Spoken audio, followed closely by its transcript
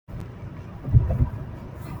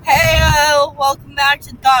Welcome back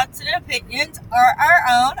to Thoughts and Opinions Are Our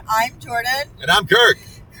Own. I'm Jordan. And I'm Kirk.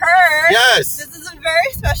 Kirk. Yes. This is a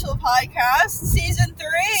very special podcast, Season 3.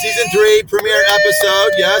 Season 3 premiere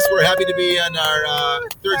episode. Yes, we're happy to be on our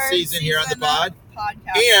third season here on the podcast.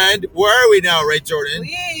 And where are we now, right, Jordan?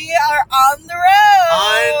 We are on the road.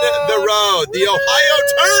 On the road. The Ohio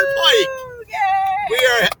Turnpike. Yay. We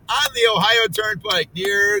are on the Ohio Turnpike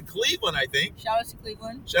near Cleveland, I think. Shout out to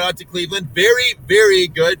Cleveland. Shout out to Cleveland. Very, very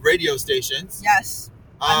good radio stations. Yes.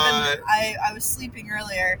 I was sleeping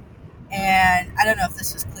earlier, and I don't know if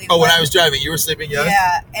this was Cleveland. Oh, when I was driving, you were sleeping, yes?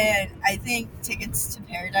 Yeah, and I think Tickets to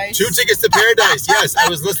Paradise. 2 Tickets to Paradise, yes. I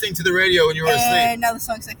was listening to the radio when you were asleep. And now the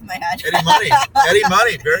song's stuck in my head. Eddie Money. Eddie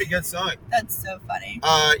Money. Very good song. That's so funny.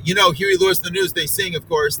 Huey Lewis and the News, they sing, of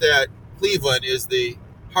course, that Cleveland is the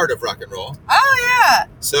heart of rock and roll. Oh, yeah.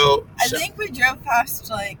 So I think we drove past,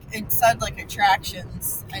 it said,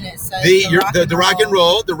 attractions, and it said the Rock and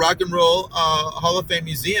Roll Hall of Fame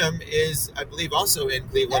Museum is, I believe, also in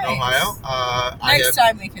Cleveland, nice. Ohio. Next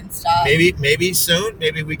time we can stop. Maybe soon.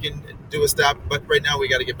 Maybe we can do a stop, but right now we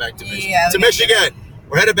got to get back to Michigan. Yeah, to Michigan.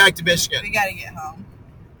 We're headed back to Michigan. We got to get home.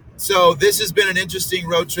 So this has been an interesting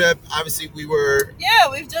road trip. Obviously, we've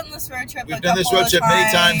done this road trip. We've done this road trip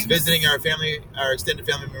many times, visiting our extended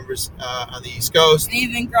family members on the East Coast. And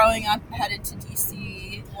even growing up, headed to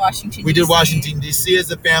D.C., Washington. We did Washington D.C.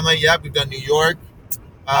 as a family. Yep, we've done New York.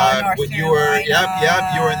 North you were,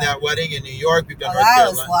 Carolina. you were in that wedding in New York. We've done North That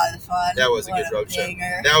Carolina. was a lot of fun. That was a good road trip.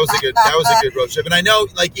 banger. That was a good road trip. And I know,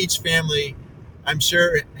 each family, I'm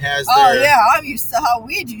sure it has their. Oh yeah, I'm used to how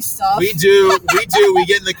we do stuff. We do. We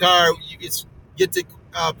get in the car. You get to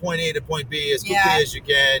point A to point B as quickly as you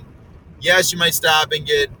can. Yes, you might stop and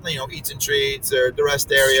get eats and treats or the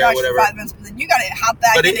rest area, Stretch whatever. For 5 minutes, but then you gotta hop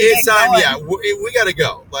back. But it's time. Going. Yeah, we gotta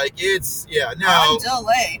go. Now. On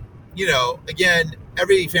delay. Again,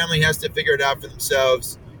 every family has to figure it out for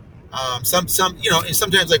themselves. Sometimes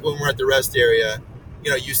when we're at the rest area,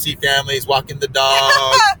 you see families walking the dog,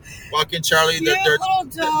 walking Charlie, their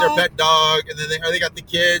pet dog, and then they got the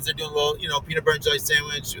kids. They're doing a little, peanut butter and jelly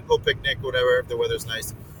sandwich, a little picnic, whatever, if the weather's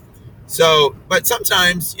nice. So, but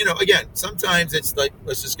sometimes, sometimes it's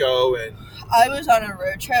let's just go. And I was on a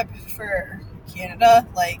road trip for Canada,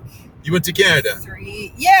 you went to Canada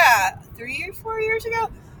 3 or 4 years ago.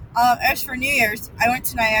 As for New Year's, I went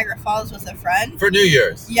to Niagara Falls with a friend. For New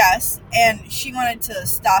Year's? Yes, and she wanted to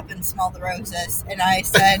stop and smell the roses, and I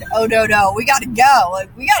said, oh, no, we gotta go.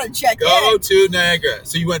 We gotta check in. Go to Niagara.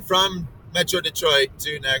 So you went from Metro Detroit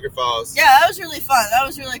to Niagara Falls. Yeah, that was really fun. That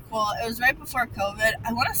was really cool. It was right before COVID.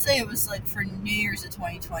 I want to say it was, for New Year's of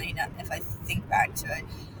 2020, if I think back to it.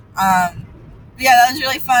 Yeah, that was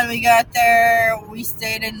really fun. We got there. We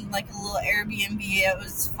stayed in a little Airbnb. It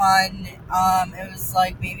was fun. It was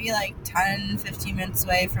maybe 10, 15 minutes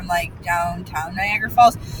away from downtown Niagara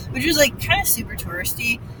Falls, which was kind of super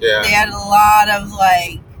touristy. Yeah. They had a lot of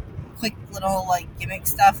quick little gimmick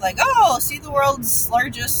stuff, see the world's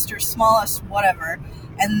largest or smallest whatever.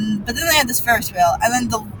 But then they had this Ferris wheel, and then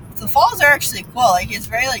the falls are actually cool. It's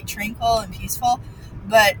very tranquil and peaceful.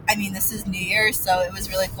 But, this is New Year's, so it was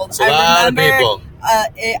really cool. So a lot of people.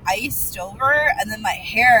 It iced over, and then my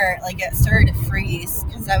hair, it started to freeze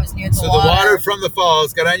because I was near the water. So the water from the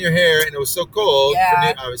falls got on your hair, and it was so cold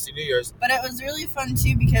for obviously New Year's. But it was really fun,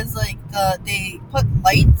 too, because, they put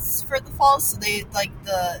lights for the falls, so they,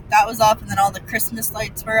 that was up, and then all the Christmas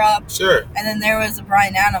lights were up. Sure. And then there was a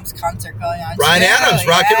Bryan Adams concert going on, Bryan Adams,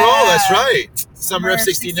 rock and roll, that's right. Summer of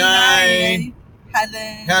 69.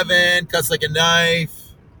 Heaven, Cuts Like a Knife.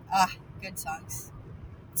 Good songs.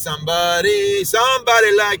 Somebody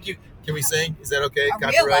like you. Can we sing? Is that okay? Are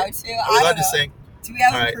we allowed to? Are we allowed to sing? Do we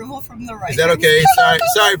have approval from the writers? Is that okay?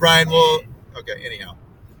 Sorry, Brian. Okay, anyhow.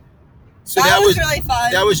 So that was really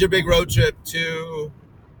fun. That was your big road trip to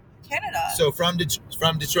Canada. So from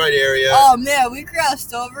Detroit area. Oh man, we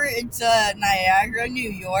crossed over into Niagara,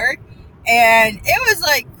 New York. And it was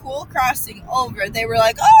cool crossing over. They were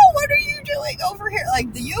oh, what are you doing over here?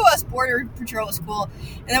 The U.S. Border Patrol was cool.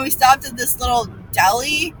 And then we stopped at this little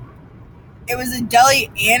deli. It was a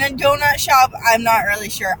deli and a donut shop. I'm not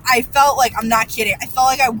really sure. I felt I'm not kidding. I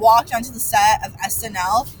felt I walked onto the set of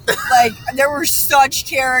SNL. There were such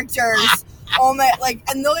characters. Oh my,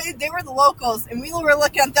 and they were the locals. And we were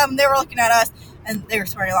looking at them. They were looking at us. And they were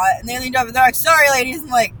swearing a lot. And they leaned over. They're sorry, ladies. I'm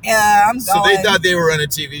yeah, I'm going. So they thought they were on a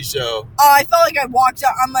TV show. Oh, I felt I walked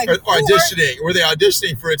out. I'm or auditioning. Were they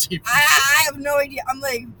auditioning for a TV show? I have no idea. I'm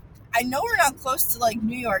I know we're not close to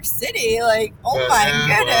New York City. Oh my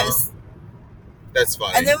goodness. That's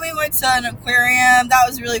fine. And then we went to an aquarium. That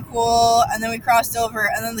was really cool. And then we crossed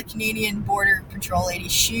over. And then the Canadian Border Patrol lady,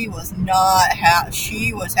 she was not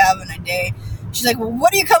she was having a day. She's like, well,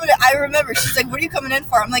 what are you coming in? I remember. She's like, what are you coming in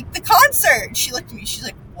for? I'm like, the concert. She looked at me. She's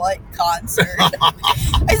like, what concert?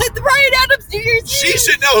 I said, the Bryan Adams New Year's Eve. She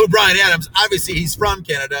should know who Bryan Adams. Obviously, he's from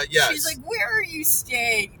Canada. Yes. She's like, where are you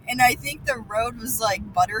staying? And I think the road was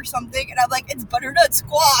like butter something. And I'm like, it's butternut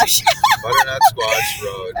squash. Butternut Squash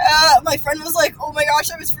Road. My friend was like, oh my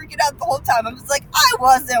gosh, I was freaking out the whole time. I was like, I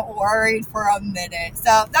wasn't worried for a minute.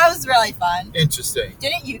 So that was really fun. Interesting.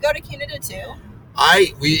 Didn't you go to Canada too?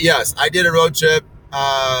 Yes, I did a road trip.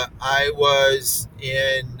 I was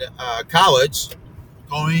in college,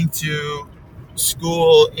 going to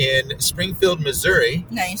school in Springfield, Missouri.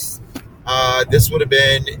 Nice. This would have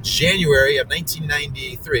been January of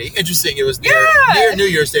 1993. Interesting. It was near New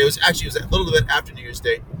Year's Day. It was a little bit after New Year's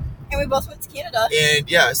Day. And we both went to Canada.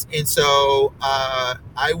 And so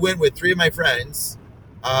I went with three of my friends.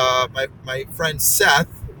 My friend Seth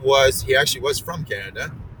he actually was from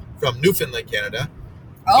Canada, from Newfoundland, Canada.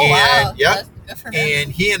 Oh, wow. Yeah. That's good for him.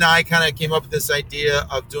 And he and I kind of came up with this idea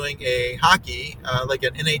of doing a hockey, like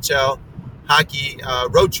an NHL hockey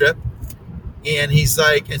road trip. And he's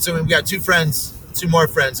like, and so we got two more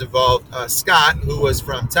friends involved. Scott, who was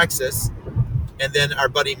from Texas, and then our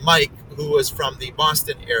buddy Mike, who was from the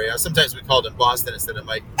Boston area. Sometimes we called him Boston instead of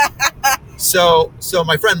Mike. So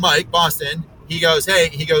my friend Mike, Boston, he goes,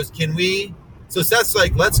 can we? So Seth's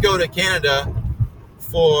like, let's go to Canada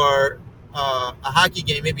for a hockey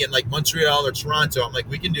game, maybe in like Montreal or Toronto. I'm like,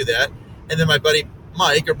 we can do that. And then my buddy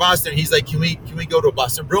Mike or Boston, he's like, can we go to a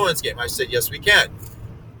Boston Bruins game? I said, yes, we can.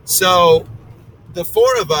 So the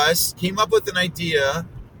four of us came up with an idea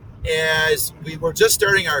as we were just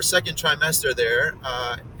starting our second trimester there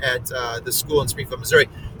at the school in Springfield, Missouri.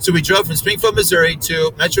 So we drove from Springfield, Missouri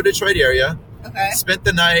to Metro Detroit area. Okay. Spent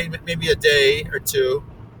the night, maybe a day or two,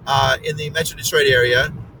 in the Metro Detroit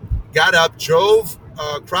area. Got up, drove,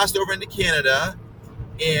 crossed over into Canada,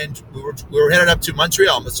 and we were headed up to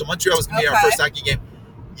Montreal. So Montreal was going to be our first hockey game.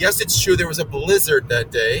 Yes, it's true. There was a blizzard that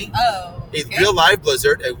day. Oh. A real live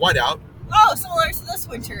blizzard, a whiteout. Oh, similar to this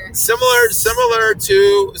winter. Similar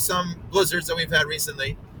to some blizzards that we've had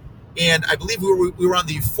recently. And I believe we were on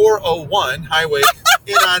the 401 highway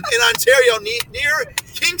in Ontario, near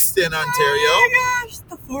Kingston, Ontario. Oh my gosh,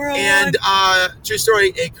 the 401. And true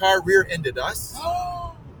story, a car rear-ended us.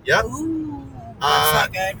 Oh. Yep. Ooh, that's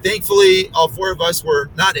not good. Thankfully, all four of us were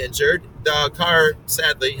not injured. The car,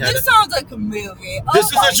 sadly, had... This sounds like a movie. This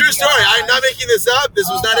is a true story. I'm not making this up. This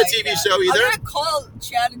was not a TV show either. I'm going to call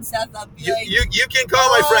Chad and Seth up. You can call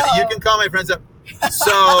my friend. You can call my friends up.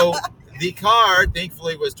 So the car,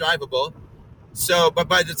 thankfully, was drivable. So, but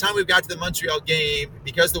by the time we got to the Montreal game,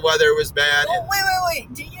 because the weather was bad. Oh,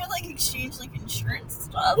 wait. Did you exchange insurance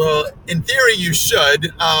stuff? Well, in theory, you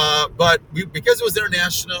should. But because it was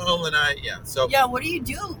international, and so. Yeah, what do you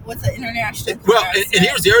do with the international? Well, and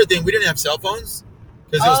here's the other thing: we didn't have cell phones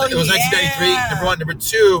because it was 1993. Number one, number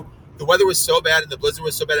two, the weather was so bad and the blizzard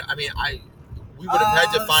was so bad. I mean, we would have had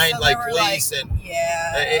to find police and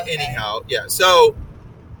anyhow, yeah. So.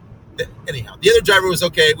 Anyhow, the other driver was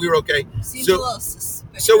okay. We were okay. Seems a little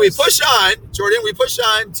suspicious. So we push on, Jordan. We push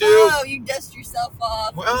on to. Oh, you dust yourself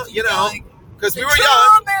off. Well, because we were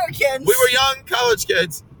young Americans. We were young college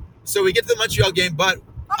kids. So we get to the Montreal game, but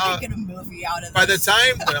I'm making a movie out of this. By the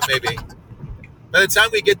time, maybe. By the time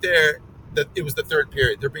we get there, it was the third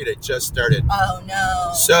period. Their period had just started. Oh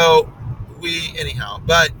no. So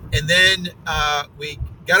and then we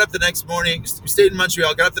got up the next morning. We stayed in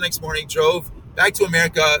Montreal. Got up the next morning. Drove back to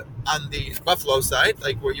America on the Buffalo side,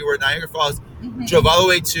 like where you were in Niagara Falls. Mm-hmm. Drove all the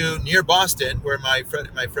way to near Boston, where my friend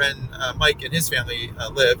Mike and his family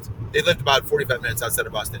lived. They lived about 45 minutes outside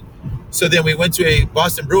of Boston. So then we went to a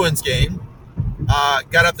Boston Bruins game.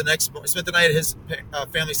 Got up the next morning, spent the night at his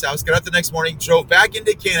family's house. Got up the next morning, drove back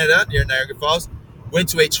into Canada near Niagara Falls. Went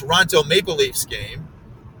to a Toronto Maple Leafs game,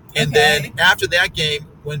 and then after that game,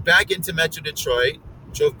 went back into Metro Detroit.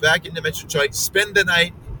 Drove back into Metro Detroit. Spent the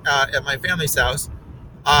night at my family's house.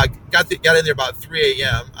 Got in there about 3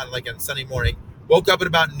 a.m. on Sunday morning. Woke up at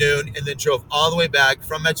about noon and then drove all the way back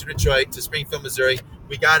from Metro Detroit to Springfield, Missouri.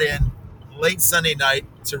 We got in late Sunday night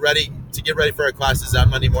to get ready for our classes on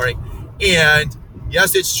Monday morning. And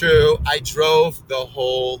yes, it's true. I drove the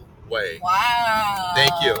whole way. Wow.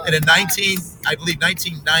 Thank you. And in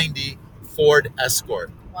 1990 Ford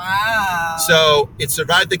Escort. Wow. So it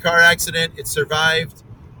survived the car accident. It survived,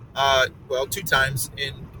 2 times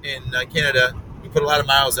in Canada. We put a lot of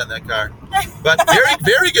miles on that car, but very,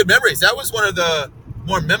 very good memories. That was one of the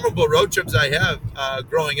more memorable road trips I have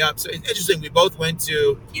growing up. So it's interesting. We both went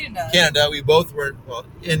to Canada. We both were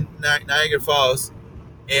in Niagara Falls,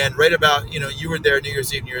 and right about you were there New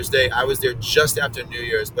Year's Eve, New Year's Day. I was there just after New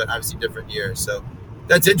Year's, but obviously different years. So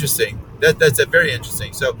that's interesting. That's a very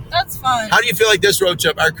interesting. So that's fun. How do you feel like this road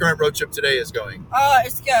trip, our current road trip today, is going?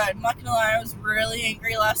 It's good. I'm not gonna lie, I was really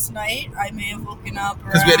angry last night. I may have woken up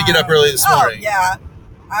because we had to get up early this morning. Oh yeah.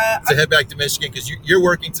 To head back to Michigan because you're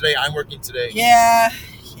working today. I'm working today. Yeah.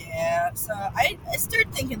 So I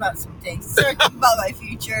started thinking about some things. Started thinking about my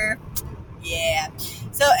future. Yeah.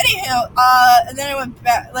 So anyhow, and then I went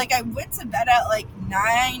back. Like I went to bed at like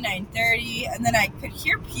 9:30, and then I could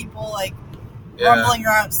hear people like rumbling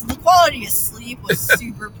around. So the quality of sleep was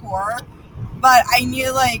super poor. But I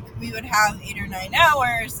knew like we would have 8 or 9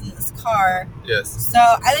 hours in this car. Yes. So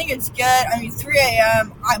I think it's good. I mean, 3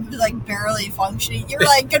 a.m. I was like barely functioning. You're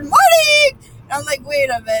like, good morning. And I'm like,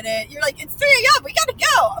 wait a minute. You're like, it's 3 a.m. We gotta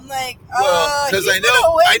go. I'm like, because I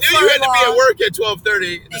knew you had to be at work at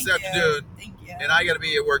 12:30 this afternoon. Thank you. And I got to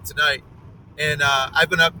be at work tonight. And I've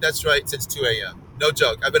been up. That's right, since 2 a.m. No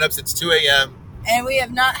joke. I've been up since 2 a.m. And we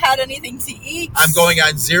have not had anything to eat. I'm going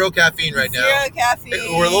on 0 caffeine right now. 0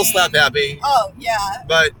 caffeine. We're a little slap happy. Oh, yeah.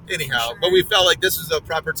 But anyhow, but we felt like this was a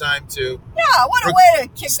proper time to... Yeah, what a way to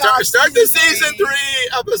kick off Start the season 3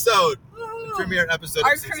 episode. Woo. Premiere episode.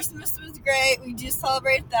 Our Christmas was great. We do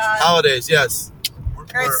celebrate that. Holidays, yes.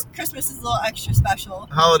 Christmas is a little extra special.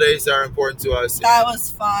 Holidays are important to us. That was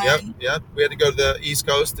fun. Yep. We had to go to the East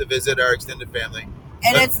Coast to visit our extended family.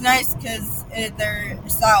 And it's nice because they're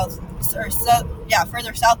further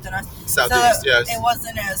south than us. Southeast, yes. It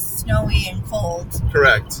wasn't as snowy and cold.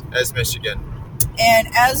 Correct, as Michigan. And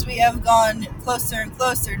as we have gone closer and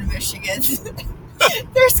closer to Michigan,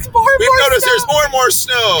 there's more We've noticed there's more and more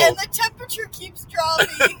snow. And the temperature keeps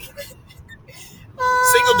dropping.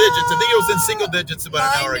 Single digits. I think it was in single digits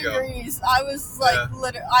about an hour ago. 9 degrees. I was like,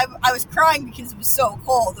 I was crying because it was so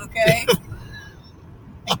cold, okay?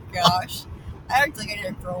 My gosh. I act like I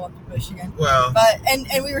didn't grow up in Michigan. Well, but and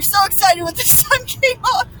we were so excited when the sun came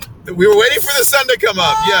up. We were waiting for the sun to come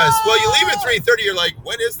up. Yes. Well, you leave at 3:30. You're like,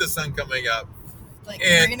 when is the sun coming up? Like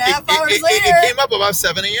 3.5 hours later. It came up about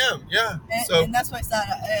 7 a.m. Yeah. And that's why I said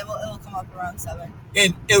it'll come up around 7.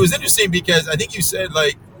 And it was interesting because I think you said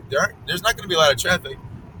like there's not going to be a lot of traffic.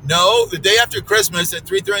 No, the day after Christmas at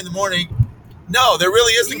 3:30 in the morning. No, there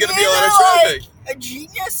really isn't going to be a lot of traffic. Like a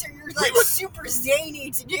genius, or you're like super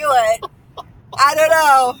zany to do it. I don't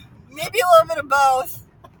know. Maybe a little bit of both.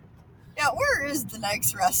 Yeah, where is the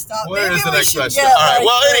next rest stop? Where is the next rest stop? All right.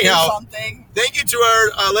 Well, anyhow, something. Thank you to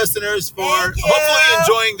our listeners for hopefully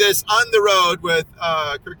enjoying this on the road with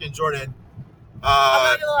Kirk and Jordan.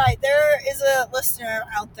 I'm not gonna lie. There is a listener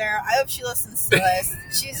out there. I hope she listens to this.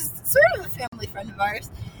 She's sort of a family friend of ours.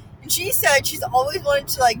 And she said she's always wanted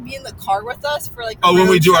to like be in the car with us for like when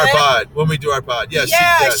we do our pod. Yes.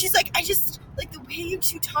 Yeah, she's like, I just like the way you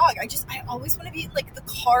two talk. I always want to be in like the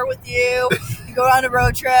car with you and go on a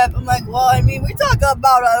road trip. I'm like, well, I mean, we talk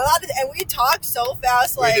about a lot and we talk so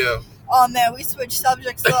fast. Like, oh man, we switch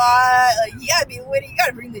subjects a lot. Like, you gotta be witty. You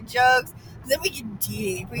gotta bring the jokes. Then we get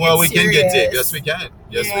deep. We can get deep. Yes, we can.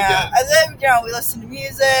 Yes, we can. And then we listen to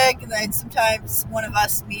music, and then sometimes one of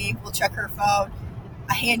us, me, will check her phone.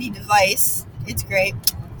 A handy device. It's great.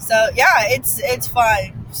 So yeah, it's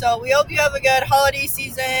fun. So we hope you have a good holiday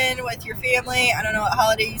season with your family. I don't know what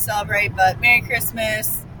holiday you celebrate, but Merry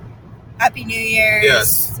Christmas, Happy New Year's.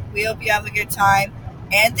 Yes. We hope you have a good time.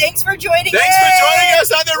 And thanks for joining us. Thanks for joining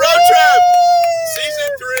us on the road trip. Season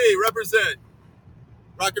 3. Represent.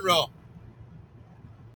 Rock and roll.